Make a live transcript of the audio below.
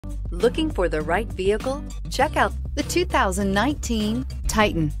Looking for the right vehicle? Check out the 2019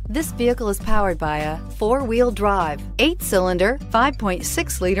 Titan. This vehicle is powered by a 4-wheel drive, 8-cylinder,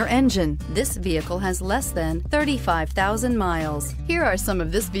 5.6-liter engine. This vehicle has less than 35,000 miles. Here are some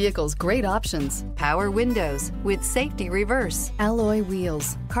of this vehicle's great options: power windows with safety reverse, alloy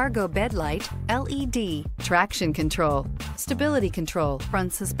wheels, cargo bed light, LED, traction control, stability control,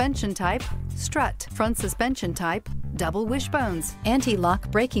 front suspension type, strut, front suspension type, double wishbones, anti-lock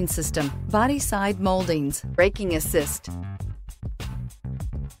braking system, body side moldings, braking assist.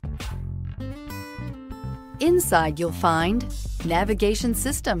 Inside you'll find navigation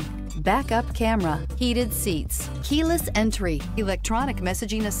system, backup camera, heated seats, keyless entry, electronic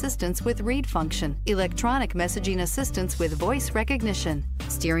messaging assistance with read function, electronic messaging assistance with voice recognition,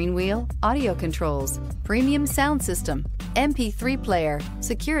 steering wheel audio controls, premium sound system, MP3 player,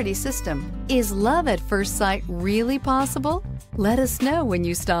 security system. Is love at first sight really possible? Let us know when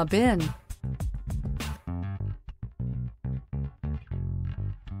you stop in.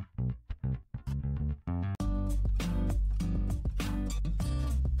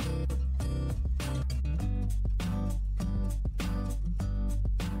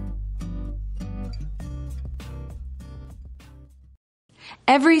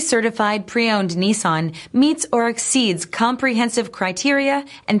 Every certified pre-owned Nissan meets or exceeds comprehensive criteria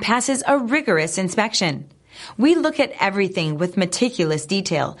and passes a rigorous inspection. We look at everything with meticulous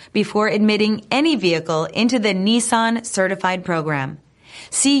detail before admitting any vehicle into the Nissan Certified program.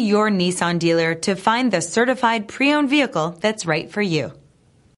 See your Nissan dealer to find the certified pre-owned vehicle that's right for you.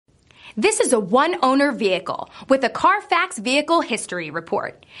 This is a one-owner vehicle with a CARFAX Vehicle History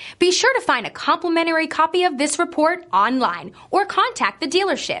Report. Be sure to find a complimentary copy of this report online or contact the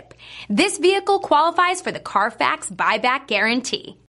dealership. This vehicle qualifies for the CARFAX Buyback Guarantee.